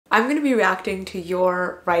I'm going to be reacting to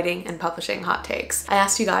your writing and publishing hot takes. I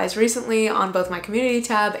asked you guys recently on both my community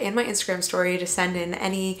tab and my Instagram story to send in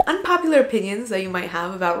any unpopular opinions that you might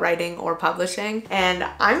have about writing or publishing, and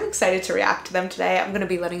I'm excited to react to them today. I'm going to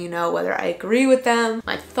be letting you know whether I agree with them,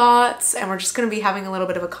 my thoughts, and we're just going to be having a little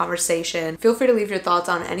bit of a conversation. Feel free to leave your thoughts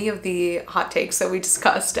on any of the hot takes that we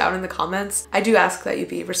discussed down in the comments. I do ask that you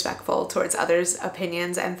be respectful towards others'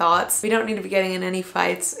 opinions and thoughts. We don't need to be getting in any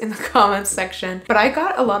fights in the comments section, but I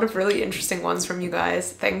got a lot of really interesting ones from you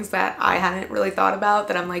guys, things that I hadn't really thought about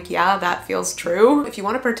that I'm like, yeah, that feels true. If you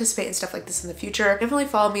want to participate in stuff like this in the future, definitely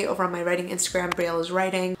follow me over on my writing Instagram, Brielle is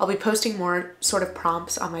Writing. I'll be posting more sort of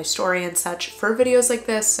prompts on my story and such for videos like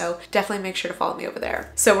this, so definitely make sure to follow me over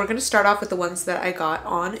there. So we're going to start off with the ones that I got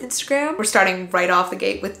on Instagram. We're starting right off the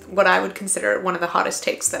gate with what I would consider one of the hottest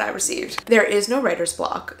takes that I received. There is no writer's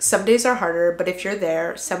block. Some days are harder, but if you're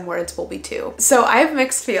there, some words will be too. So I have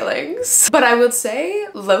mixed feelings, but I would say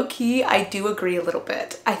low-key, I do agree a little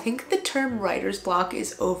bit. I think the term writer's block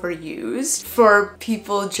is overused for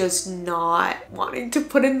people just not wanting to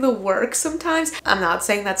put in the work sometimes. I'm not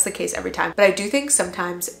saying that's the case every time, but I do think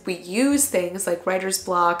sometimes we use things like writer's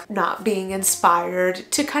block, not being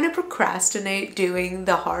inspired, to kind of procrastinate doing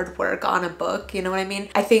the hard work on a book, you know what I mean?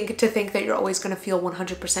 I think to think that you're always going to feel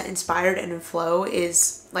 100% inspired and in flow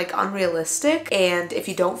is like unrealistic, and if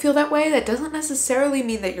you don't feel that way, that doesn't necessarily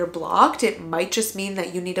mean that you're blocked. It might just mean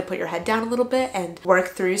that you need to put your head down a little bit and work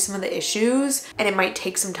through some of the issues, and it might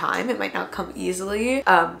take some time. It might not come easily,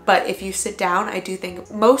 but if you sit down, I do think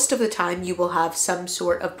most of the time you will have some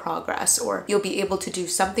sort of progress, or you'll be able to do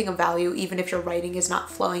something of value even if your writing is not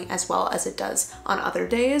flowing as well as it does on other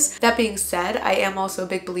days. That being said, I am also a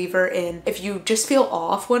big believer in, if you just feel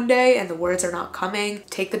off one day and the words are not coming,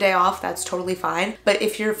 take the day off. That's totally fine. But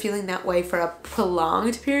if you're feeling that way for a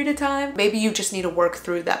prolonged period of time, maybe you just need to work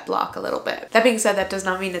through that block a little bit. That being said, that does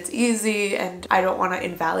not mean it's easy, and I don't want to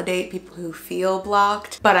invalidate people who feel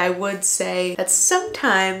blocked, but I would say that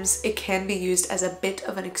sometimes it can be used as a bit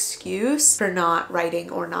of an excuse for not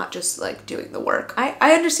writing or not just like doing the work.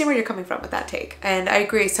 I understand where you're coming from with that take, and I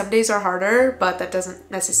agree, some days are harder, but that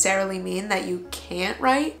doesn't necessarily mean that you can't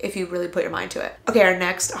write if you really put your mind to it. Okay, our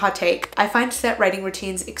next hot take. I find set writing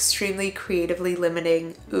routines extremely creatively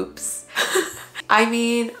limiting. Oops. I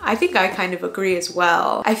mean, I think I kind of agree as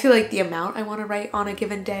well. I feel like the amount I want to write on a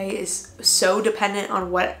given day is so dependent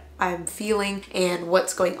on what I'm feeling and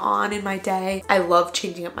what's going on in my day. I love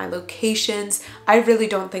changing up my locations. I really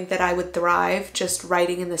don't think that I would thrive just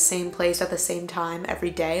writing in the same place at the same time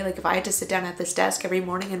every day. Like if I had to sit down at this desk every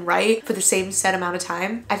morning and write for the same set amount of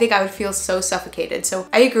time, I think I would feel so suffocated. So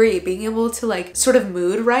I agree, being able to like sort of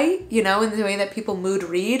mood write, you know, in the way that people mood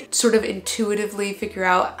read, sort of intuitively figure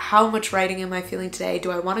out how much writing am I feeling today?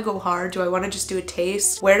 Do I want to go hard? Do I want to just do a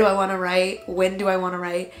taste? Where do I want to write? When do I want to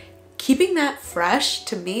write? Keeping that fresh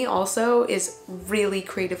to me also is really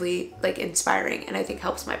creatively like inspiring, and I think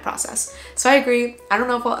helps my process. So I agree. I don't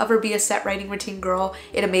know if I'll ever be a set writing routine girl.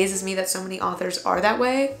 It amazes me that so many authors are that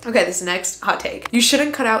way. Okay, this next hot take. You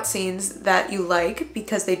shouldn't cut out scenes that you like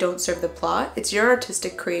because they don't serve the plot. It's your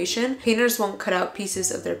artistic creation. Painters won't cut out pieces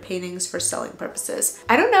of their paintings for selling purposes.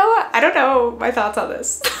 I don't know my thoughts on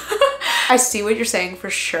this. I see what you're saying for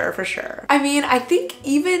sure, for sure. I mean, I think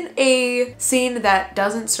even a scene that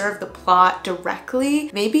doesn't serve the plot directly,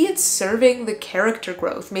 maybe it's serving the character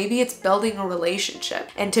growth, maybe it's building a relationship,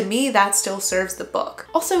 and to me that still serves the book.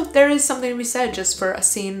 Also, there is something to be said just for a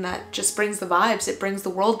scene that just brings the vibes, it brings the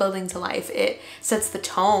world building to life, it sets the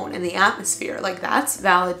tone and the atmosphere. Like that's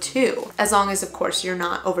valid too, as long as of course you're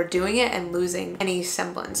not overdoing it and losing any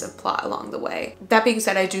semblance of plot along the way. That being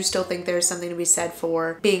said, I do still think there's something to be said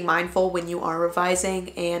for being mindful when you are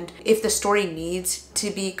revising, and if the story needs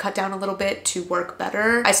to be cut down a little bit to work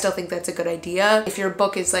better, I still think that's a good idea. If your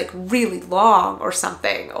book is like really long or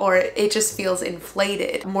something, or it just feels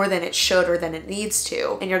inflated more than it should or than it needs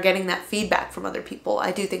to, and you're getting that feedback from other people,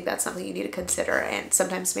 I do think that's something you need to consider, and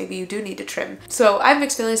sometimes maybe you do need to trim. So I have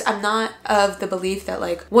mixed feelings. I'm not of the belief that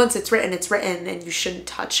like once it's written and you shouldn't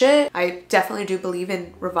touch it. I definitely do believe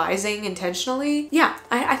in revising intentionally. Yeah,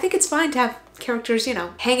 I think it's fine to have characters, you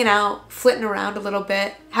know, hanging out, flitting around a little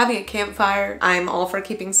bit, having a campfire. I'm all for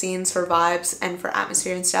keeping scenes for vibes and for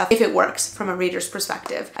atmosphere and stuff if it works from a reader's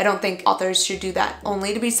perspective. I don't think authors should do that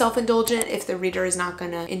only to be self-indulgent if the reader is not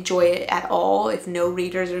going to enjoy it at all, if no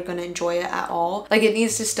readers are going to enjoy it at all. Like it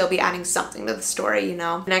needs to still be adding something to the story, you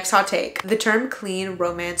know? Next hot take. The term clean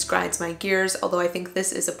romance grinds my gears, although I think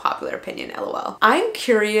this is a popular opinion, lol. I'm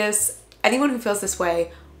curious, anyone who feels this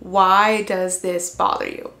way, why does this bother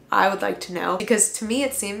you? I would like to know, because to me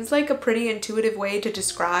it seems like a pretty intuitive way to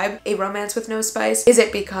describe a romance with no spice. Is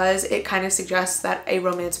it because it kind of suggests that a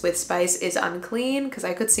romance with spice is unclean? Because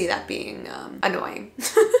I could see that being annoying.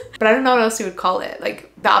 But I don't know what else you would call it.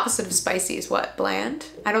 Like, the opposite of spicy is what? Bland?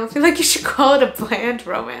 I don't feel like you should call it a bland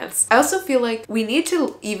romance. I also feel like we need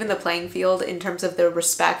to even the playing field in terms of the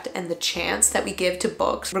respect and the chance that we give to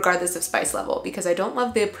books regardless of spice level, because I don't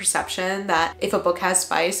love the perception that if a book has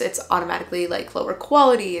spice, it's automatically like lower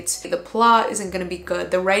quality, the plot isn't going to be good,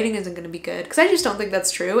 the writing isn't going to be good, because I just don't think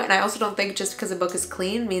that's true. And I also don't think just because a book is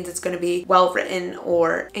clean means it's going to be well written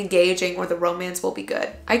or engaging or the romance will be good.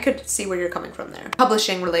 I could see where you're coming from there.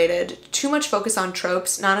 Publishing related, too much focus on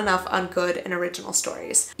tropes, not enough on good and original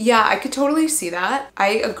stories. Yeah, I could totally see that. I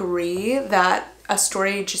agree that a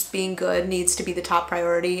story just being good needs to be the top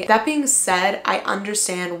priority. That being said, I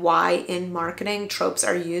understand why in marketing tropes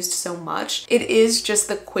are used so much. It is just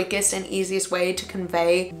the quickest and easiest way to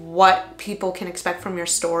convey what people can expect from your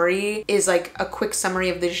story, is like a quick summary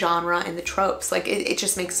of the genre and the tropes. Like it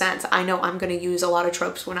just makes sense. I know I'm going to use a lot of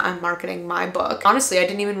tropes when I'm marketing my book. Honestly, I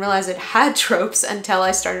didn't even realize it had tropes until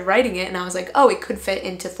I started writing it, and I was like, oh, it could fit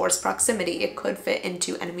into forced proximity. It could fit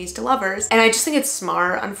into enemies to lovers. And I just think it's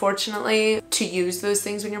smart, unfortunately, to use those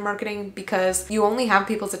things when you're marketing, because you only have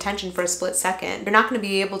people's attention for a split second. You're not going to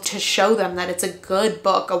be able to show them that it's a good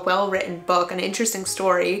book, a well-written book, an interesting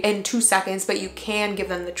story in 2 seconds, but you can give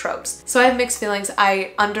them the tropes. So I have mixed feelings.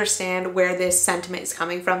 I understand where this sentiment is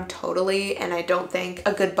coming from totally, and I don't think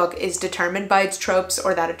a good book is determined by its tropes,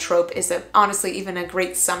 or that a trope is honestly even a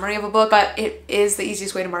great summary of a book, but it is the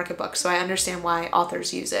easiest way to market books. So I understand why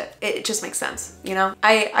authors use it. It just makes sense, you know?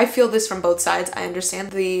 I feel this from both sides. I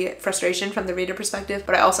understand the frustration from the reader perspective,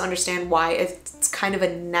 but I also understand why it's kind of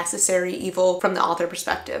a necessary evil from the author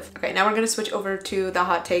perspective. Okay, now we're gonna switch over to the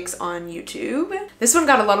hot takes on YouTube. This one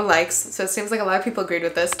got a lot of likes, so it seems like a lot of people agreed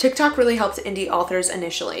with this. TikTok really helped indie authors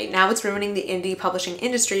initially. Now it's ruining the indie publishing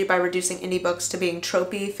industry by reducing indie books to being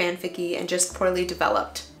tropey, fanficky, and just poorly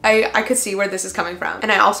developed. I could see where this is coming from,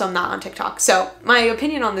 and I also am not on TikTok, so my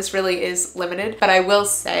opinion on this really is limited, but I will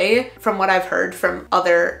say from what I've heard from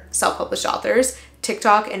other self-published authors,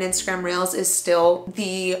 TikTok and Instagram Reels is still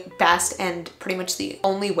the best and pretty much the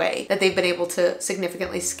only way that they've been able to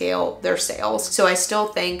significantly scale their sales. So I still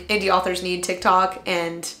think indie authors need TikTok,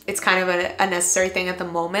 and it's kind of a necessary thing at the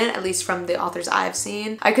moment, at least from the authors I've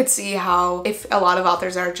seen. I could see how if a lot of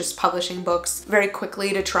authors are just publishing books very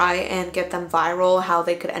quickly to try and get them viral, how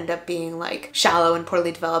they could end up being like shallow and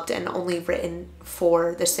poorly developed and only written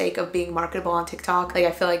for the sake of being marketable on TikTok. Like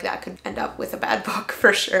I feel like that could end up with a bad book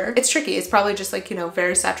for sure. It's tricky. It's probably just like, you know,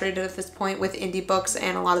 very saturated at this point with indie books,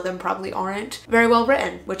 and a lot of them probably aren't very well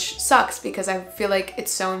written, which sucks because I feel like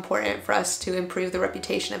it's so important for us to improve the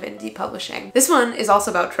reputation of indie publishing. This one is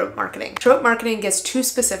also about trope marketing. Trope marketing gets too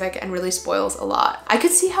specific and really spoils a lot. I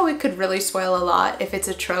could see how it could really spoil a lot if it's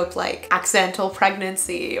a trope like accidental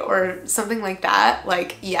pregnancy or something like that.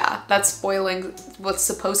 Like, yeah, that's spoiling what's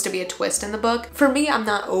supposed to be a twist in the book. For me, I'm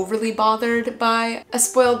not overly bothered by a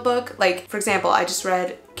spoiled book. Like, for example, I just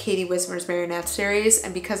read Katie Wismer's Marionette series,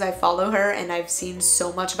 and because I follow her and I've seen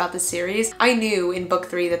so much about the series, I knew in book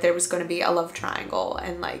 3 that there was going to be a love triangle,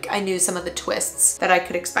 and like I knew some of the twists that I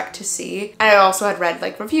could expect to see. And I also had read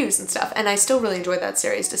like reviews and stuff, and I still really enjoyed that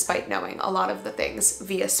series despite knowing a lot of the things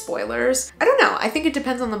via spoilers. I don't know, I think it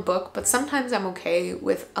depends on the book, but sometimes I'm okay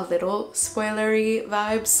with a little spoilery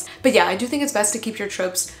vibes. But yeah, I do think it's best to keep your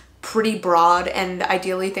tropes pretty broad, and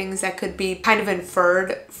ideally things that could be kind of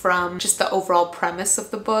inferred from just the overall premise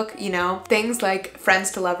of the book, you know? Things like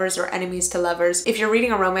friends to lovers or enemies to lovers. If you're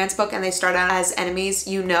reading a romance book and they start out as enemies,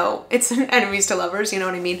 you know it's an enemies to lovers, you know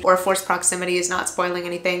what I mean? Or forced proximity is not spoiling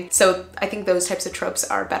anything. So I think those types of tropes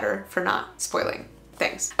are better for not spoiling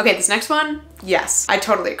things. Okay, this next one, yes, I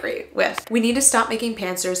totally agree with. We need to stop making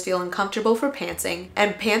pantsers feel uncomfortable for pantsing,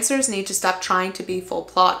 and pantsers need to stop trying to be full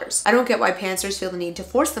plotters. I don't get why pantsers feel the need to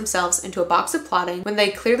force themselves into a box of plotting when they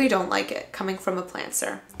clearly don't like it, coming from a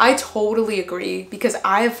pantser. I totally agree, because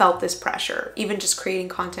I have felt this pressure, even just creating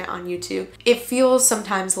content on YouTube. It feels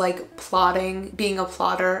sometimes like plotting, being a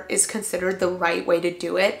plotter, is considered the right way to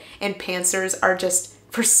do it, and pantsers are just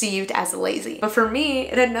perceived as lazy. But for me,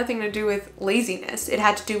 it had nothing to do with laziness. It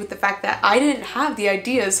had to do with the fact that I didn't have the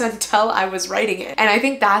ideas until I was writing it. And I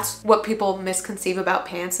think that's what people misconceive about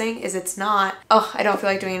pantsing, is it's not, oh, I don't feel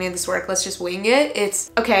like doing any of this work, let's just wing it.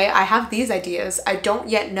 It's, okay, I have these ideas, I don't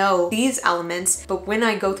yet know these elements, but when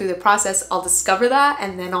I go through the process, I'll discover that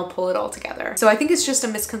and then I'll pull it all together. So I think it's just a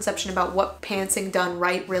misconception about what pantsing done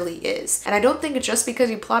right really is. And I don't think just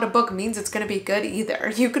because you plot a book means it's gonna be good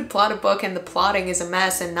either. You could plot a book and the plotting is a mess,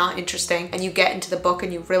 mess and not interesting, and you get into the book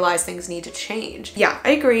and you realize things need to change. Yeah,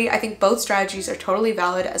 I agree. I think both strategies are totally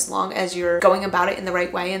valid as long as you're going about it in the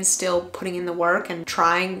right way and still putting in the work and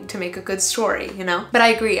trying to make a good story, you know? But I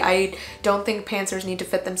agree. I don't think pantsers need to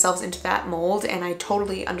fit themselves into that mold, and I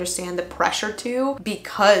totally understand the pressure to,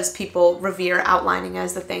 because people revere outlining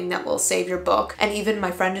as the thing that will save your book. And even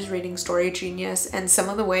my friend is reading Story Genius, and some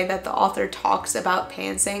of the way that the author talks about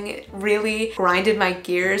pantsing really grinded my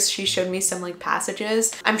gears. She showed me some like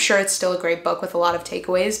passages. I'm sure it's still a great book with a lot of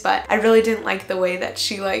takeaways, but I really didn't like the way that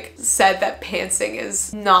she like said that pantsing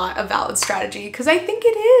is not a valid strategy, because I think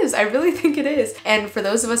it is. I really think it is. And for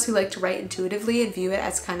those of us who like to write intuitively and view it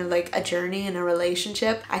as kind of like a journey in a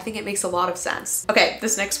relationship, I think it makes a lot of sense. Okay,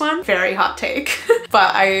 this next one, very hot take,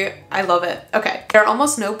 but I love it. Okay, there are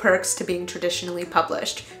almost no perks to being traditionally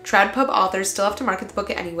published. Trad pub authors still have to market the book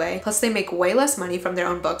anyway, plus they make way less money from their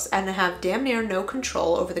own books and have damn near no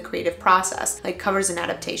control over the creative process, like covers and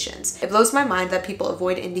adaptations. It blows my mind that people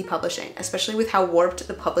avoid indie publishing, especially with how warped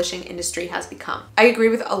the publishing industry has become. I agree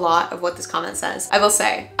with a lot of what this comment says. I will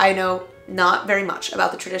say, I know not very much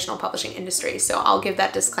about the traditional publishing industry, so I'll give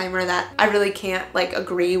that disclaimer that I really can't like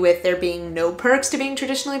agree with there being no perks to being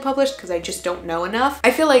traditionally published, because I just don't know enough.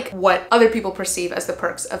 I feel like what other people perceive as the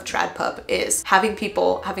perks of trad pub is having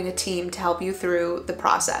a team to help you through the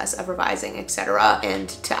process of revising, etc., and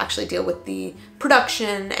to actually deal with the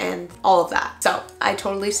production and all of that. So I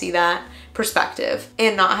totally see that perspective,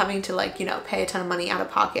 and not having to like, you know, pay a ton of money out of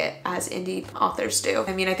pocket as indie authors do.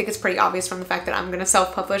 I mean, I think it's pretty obvious from the fact that I'm going to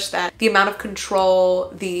self-publish that the amount of control,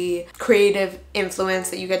 the creative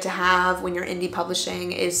influence that you get to have when you're indie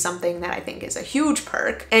publishing is something that I think is a huge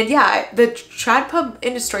perk. And yeah, the trad pub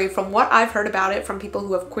industry, from what I've heard about it from people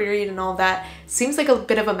who have queried and all that, seems like a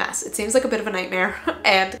bit of a mess. It seems like a bit of a nightmare,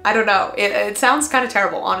 and I don't know, it sounds kind of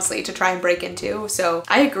terrible, honestly, to try and break into. So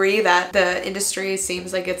I agree that the industry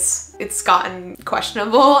seems like it's gotten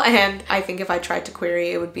questionable, and I think if I tried to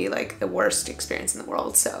query, it would be like the worst experience in the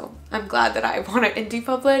world. So I'm glad that I want to indie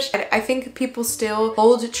publish. I think people still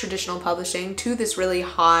hold traditional publishing to this really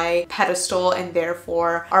high pedestal, and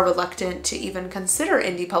therefore are reluctant to even consider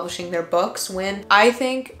indie publishing their books, when I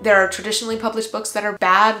think there are traditionally published books that are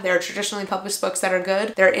bad, there are traditionally published books that are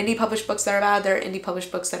good, there are indie published books that are bad, there are indie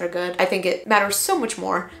published books that are good. I think it matters so much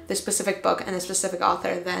more, the specific book and the specific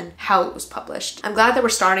author, than how it was published. I'm glad that we're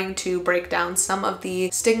starting to break down some of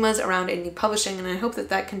the stigmas around indie publishing, and I hope that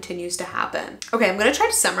that continues to happen. Okay, I'm gonna try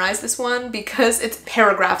to summarize this one because it's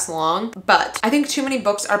paragraphs long, but I think too many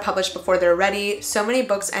books are published before they're ready. So many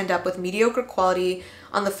books end up with mediocre quality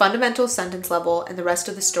on the fundamental sentence level, and the rest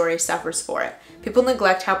of the story suffers for it. People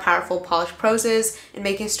neglect how powerful polished prose is in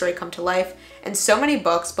making a story come to life, and so many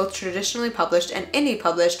books, both traditionally published and indie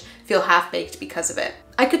published, feel half-baked because of it.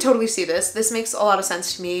 I could totally see this. This makes a lot of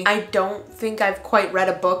sense to me. I don't think I've quite read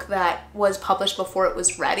a book that was published before it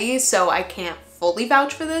was ready, so I can't fully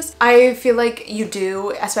vouch for this. I feel like you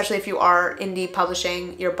do, especially if you are indie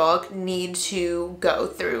publishing your book, need to go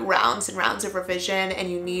through rounds and rounds of revision, and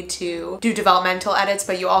you need to do developmental edits,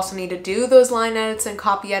 but you also need to do those line edits and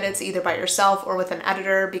copy edits either by yourself or with an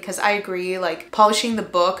editor, because I agree, like polishing the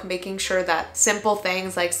book, making sure that simple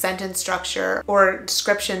things like sentence structure or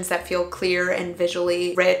descriptions that feel clear and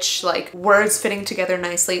visually rich, like words fitting together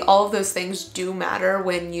nicely, all of those things do matter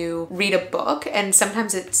when you read a book, and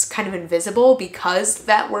sometimes it's kind of invisible because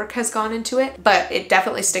that work has gone into it, but it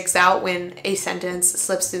definitely sticks out when a sentence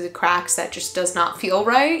slips through the cracks that just does not feel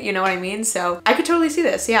right, you know what I mean? So I could totally see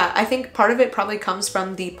this. Yeah, I think part of it probably comes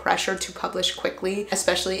from the pressure to publish quickly,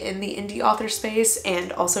 especially in the indie author space,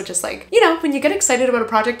 and also just like, you know, when you get excited about a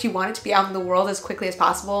project, you want it to be out in the world as quickly as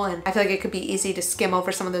possible, and I feel like it could be easy to skim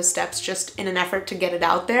over some of those steps just in an effort to get it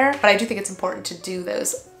out there. But I do think it's important to do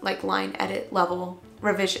those like line edit level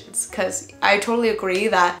revisions, because I totally agree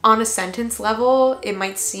that on a sentence level it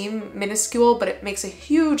might seem minuscule, but it makes a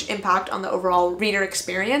huge impact on the overall reader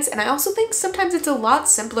experience. And I also think sometimes it's a lot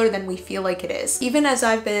simpler than we feel like it is. Even as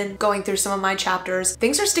I've been going through some of my chapters,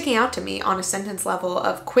 things are sticking out to me on a sentence level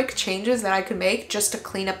of quick changes that I could make just to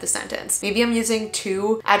clean up the sentence. Maybe I'm using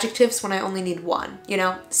 2 adjectives when I only need 1, you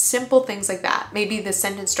know, simple things like that. Maybe the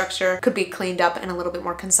sentence structure could be cleaned up and a little bit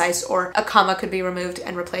more concise, or a comma could be removed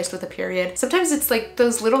and replaced with a period. Sometimes it's like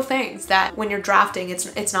those little things that when you're drafting,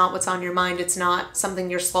 it's not what's on your mind, it's not something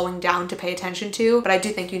you're slowing down to pay attention to, but I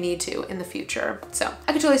do think you need to in the future. So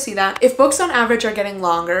I can totally see that. If books on average are getting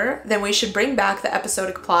longer, then we should bring back the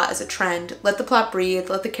episodic plot as a trend. Let the plot breathe,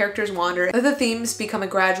 let the characters wander, let the themes become a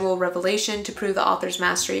gradual revelation to prove the author's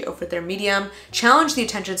mastery over their medium. Challenge the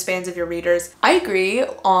attention spans of your readers. I agree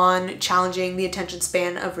on challenging the attention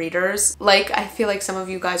span of readers. Like I feel like some of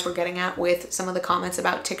you guys were getting at with some of the comments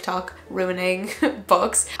about about TikTok ruining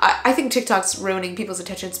books. I think TikTok's ruining people's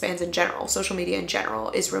attention spans in general. Social media in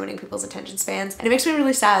general is ruining people's attention spans. And it makes me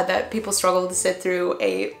really sad that people struggle to sit through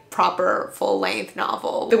a proper full-length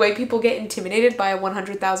novel. The way people get intimidated by a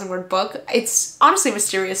 100,000 word book, it's honestly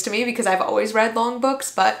mysterious to me because I've always read long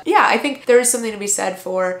books. But yeah, I think there is something to be said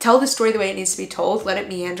for tell the story the way it needs to be told, let it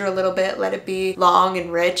meander a little bit, let it be long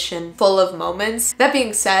and rich and full of moments. That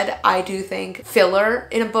being said, I do think filler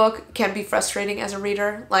in a book can be frustrating as a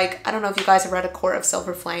reader. Like, I don't know if you guys have read A Court of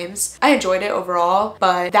Silver Flames. I enjoyed it overall,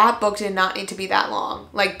 but that book did not need to be that long.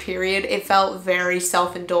 Like, period. It felt very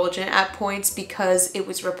self-indulgent at points because it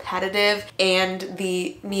was repetitive and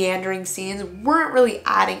the meandering scenes weren't really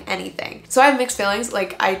adding anything. So I have mixed feelings.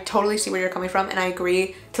 Like, I totally see where you're coming from and I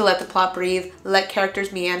agree to let the plot breathe, let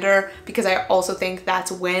characters meander, because I also think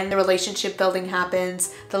that's when the relationship building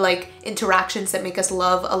happens, the like interactions that make us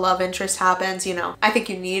love a love interest happens, you know. I think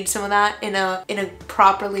you need some of that in a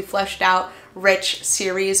properly fleshed out rich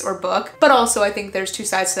series or book. But also I think there's two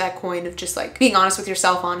sides to that coin of just like being honest with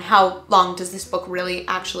yourself on how long does this book really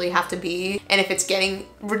actually have to be, and if it's getting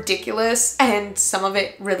ridiculous and some of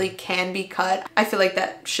it really can be cut, I feel like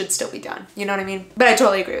that should still be done. You know what I mean? But I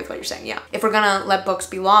totally agree with what you're saying. Yeah, if we're gonna let books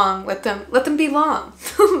be long, let them be long.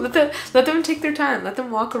 let them take their time, let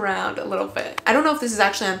them walk around a little bit. I don't know if this is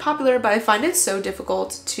actually unpopular, but I find it so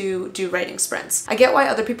difficult to do writing sprints. I get why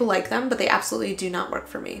other people like them, but they absolutely do not work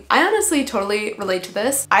for me. I honestly totally relate to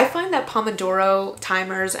this. I find that Pomodoro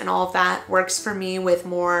timers and all of that works for me with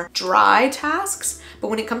more dry tasks, but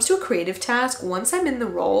when it comes to a creative task, once I'm in the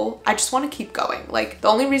role, I just want to keep going. Like, the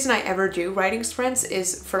only reason I ever do writing sprints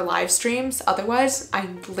is for live streams. Otherwise, I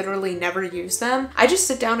literally never use them. I just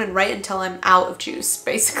sit down and write until I'm out of juice,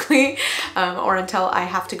 basically, or until I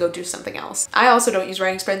have to go do something else. I also don't use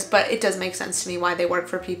writing sprints, but it does make sense to me why they work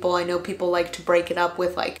for people. I know people like to break it up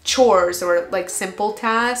with like chores or like simple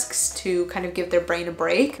tasks to kind of give their brain a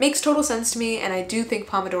break. Makes total sense to me, and I do think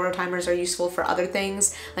Pomodoro timers are useful for other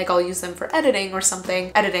things. Like, I'll use them for editing or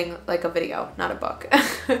something. Editing like a video, not a book.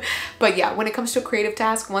 But yeah, when it comes to a creative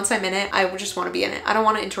task, once I'm in it, I just want to be in it. I don't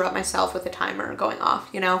want to interrupt myself with a timer going off,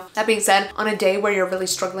 you know? That being said, on a day where you're really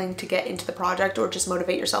struggling to get into the project or just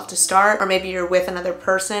motivate yourself to start, or maybe you're with another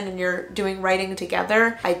person and you're doing writing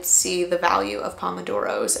together, I'd see the value of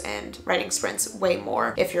Pomodoros and writing sprints way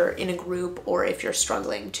more if you're in a group or if you're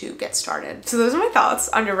struggling to get started. So those are my thoughts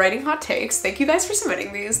on your writing hot takes. Thank you guys for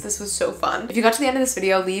submitting these. This was so fun. If you got to the end of this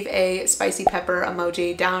video, leave a spicy pepper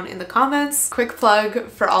emoji down in the comments. Quick plug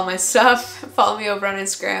for all my stuff. Follow me over on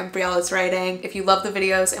Instagram, briellejcruz. If you love the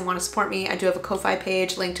videos and want to support me, I do have a Ko-Fi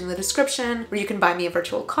page linked in the description where you can buy me a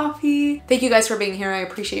virtual coffee. Thank you guys for being here. I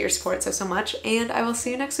appreciate your support so much, and I will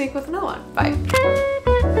see you next week with another one. Bye.